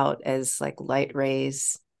going out as like light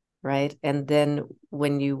rays, right? And then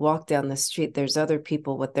when you walk down the street, there's other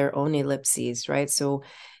people with their own ellipses, right? So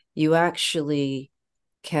you actually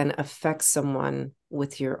can affect someone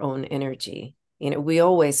with your own energy. We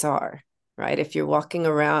always are, right? If you're walking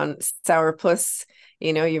around sourpuss,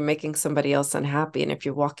 you're making somebody else unhappy. And if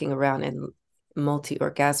you're walking around in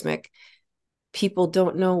multi-orgasmic, people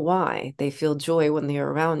don't know why. They feel joy when they're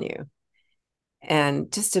around you.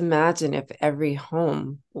 And just imagine if every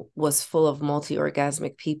home was full of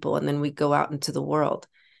multi-orgasmic people, and then we go out into the world.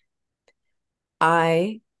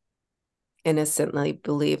 I innocently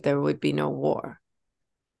believe there would be no war,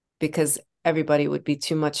 because everybody would be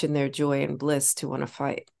too much in their joy and bliss to want to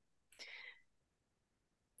fight.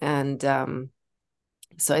 And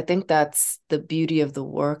so I think that's the beauty of the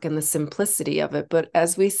work and the simplicity of it. But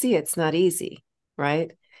as we see, it's not easy,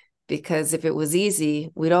 right? Because if it was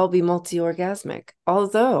easy, we'd all be multi-orgasmic.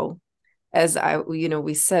 Although, as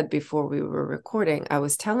we said before we were recording, I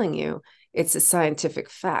was telling you, it's a scientific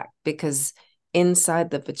fact, because inside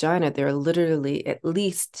the vagina, there are literally at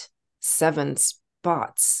least 7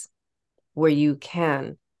 spots where you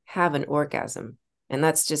can have an orgasm. And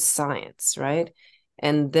that's just science, right?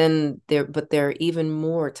 And then there are even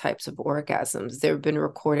more types of orgasms. There have been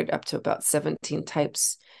recorded up to about 17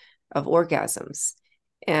 types of orgasms.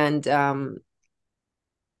 But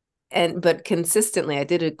consistently, I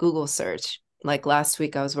did a Google search. Like last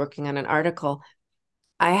week, I was working on an article.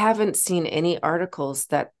 I haven't seen any articles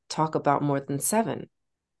that talk about more than 7.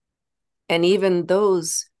 And even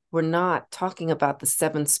those were not talking about the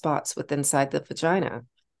 7 spots within inside the vagina.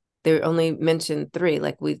 They only mentioned 3.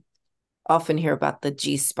 Like we often hear about the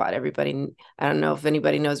G spot. Everybody, I don't know if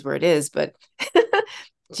anybody knows where it is, but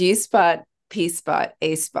G spot, P spot,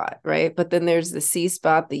 A spot, right? But then there's the C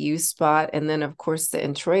spot, the U spot, and then of course the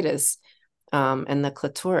introitus and the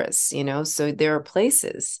clitoris, so there are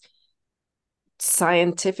places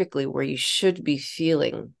scientifically where you should be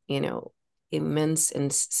feeling, immense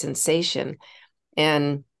sensation.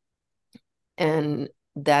 And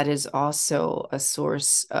that is also a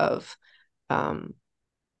source of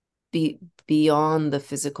beyond the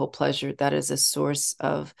physical pleasure. That is a source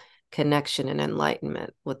of connection and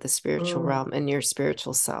enlightenment with the spiritual realm and your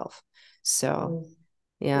spiritual self. So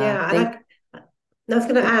yeah, and I was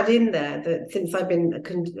going to add in there that since I've been a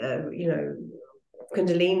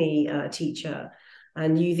Kundalini teacher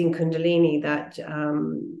and using Kundalini, that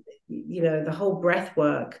the whole breath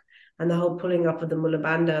work and the whole pulling up of the Mula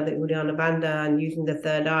Bandha, the Uddiyana Bandha, and using the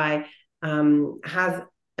third eye has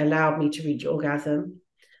allowed me to reach orgasm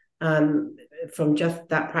from just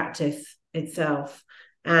that practice itself.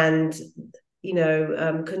 And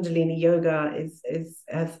Kundalini yoga is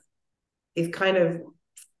kind of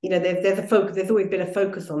there's a focus. There's always been a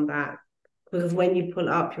focus on that, because when you pull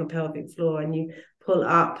up your pelvic floor and you pull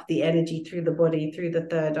up the energy through the body, through the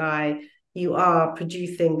third eye, you are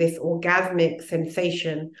producing this orgasmic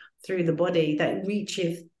sensation through the body that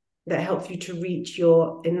helps you to reach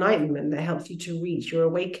your enlightenment, that helps you to reach your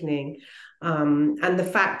awakening. And the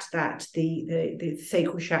fact that the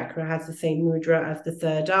sacral chakra has the same mudra as the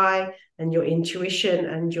third eye, and your intuition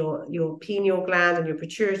and your pineal gland and your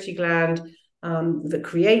pituitary gland, that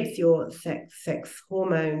creates your sex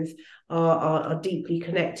hormones, are deeply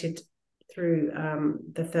connected through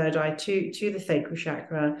the third eye to the sacral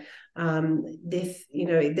chakra.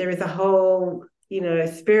 There is a whole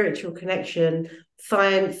spiritual connection,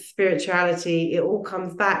 science, spirituality. It all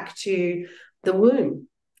comes back to the womb.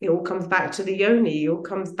 It all comes back to the yoni. It all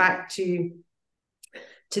comes back to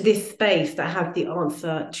this space that has the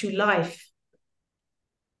answer to life,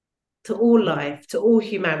 to all life, to all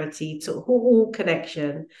humanity, to all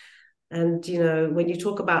connection. And, when you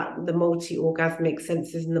talk about the multi-orgasmic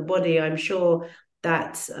senses in the body, I'm sure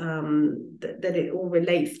that that it all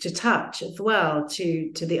relates to touch as well,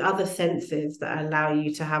 to the other senses that allow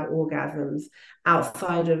you to have orgasms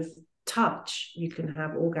outside of touch. You can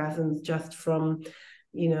have orgasms just from,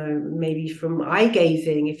 maybe from eye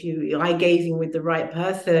gazing, if you eye gazing with the right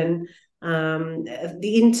person,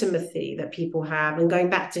 the intimacy that people have. And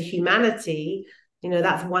going back to humanity,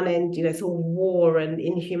 that's one end, it's all war and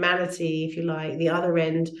inhumanity, if you like. The other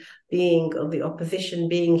end being, of the opposition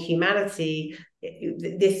being humanity.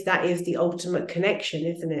 That is the ultimate connection,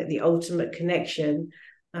 isn't it? The ultimate connection,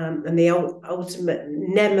 and the ultimate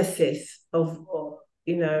nemesis of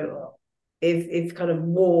is kind of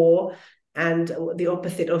war, and the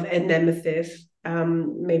opposite of a nemesis.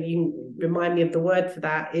 Maybe you remind me of the word for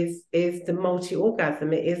that, is the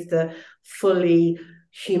multi-orgasm. It is the fully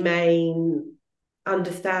humane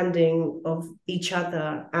understanding of each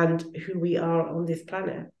other and who we are on this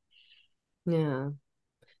planet. Yeah.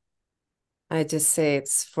 I just say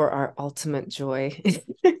it's for our ultimate joy.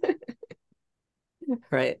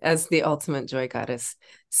 Right, as the ultimate joy goddess.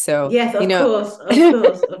 So yes, of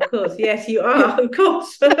course. Yes, you are, of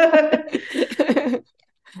course.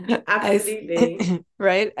 Absolutely.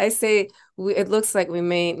 Right. I say it looks like we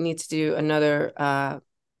may need to do another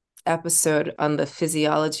episode on the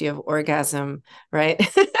physiology of orgasm, right?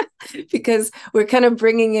 Because we're kind of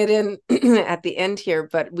bringing it in at the end here,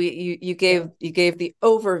 but you gave the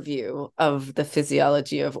overview of the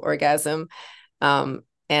physiology of orgasm,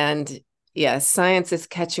 and yes, science is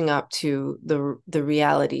catching up to the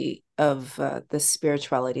reality of the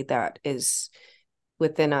spirituality that is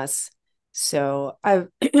within us. So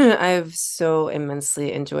I've so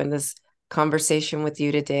immensely enjoyed this conversation with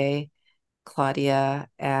you today, Claudia,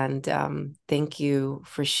 and thank you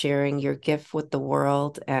for sharing your gift with the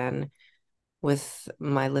world and with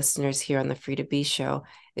my listeners here on the Free to Be show.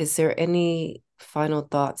 Is there any final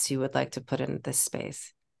thoughts you would like to put in this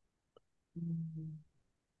space?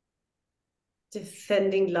 Just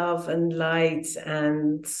sending love and light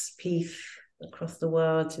and peace across the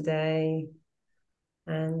world today,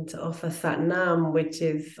 and to offer Sat Nam, which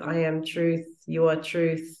is I am truth, you are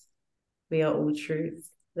truth, we are all truth.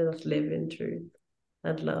 Let us live in truth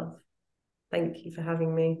and love. Thank you for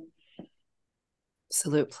having me.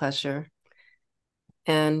 Absolute pleasure.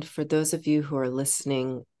 And for those of you who are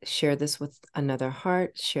listening, share this with another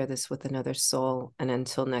heart, share this with another soul, and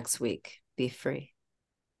until next week, be free.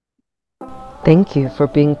 Thank you for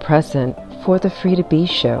being present for the Free to Be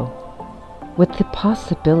show, with the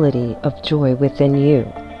possibility of joy within you.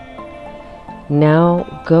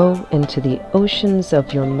 Now go into the oceans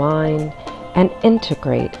of your mind and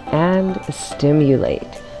integrate and stimulate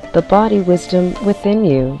the body wisdom within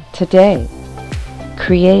you today.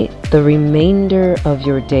 Create the remainder of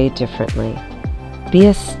your day differently. Be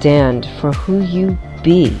a stand for who you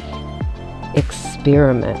be.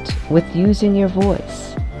 Experiment with using your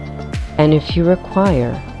voice. And if you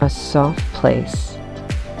require a soft place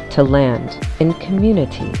to land in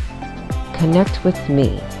community, connect with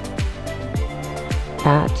me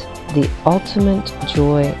at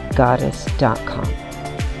theultimatejoygoddess.com.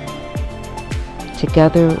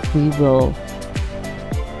 Together we will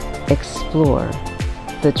explore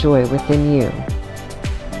the joy within you.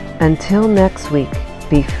 Until next week,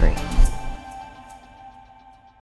 be free.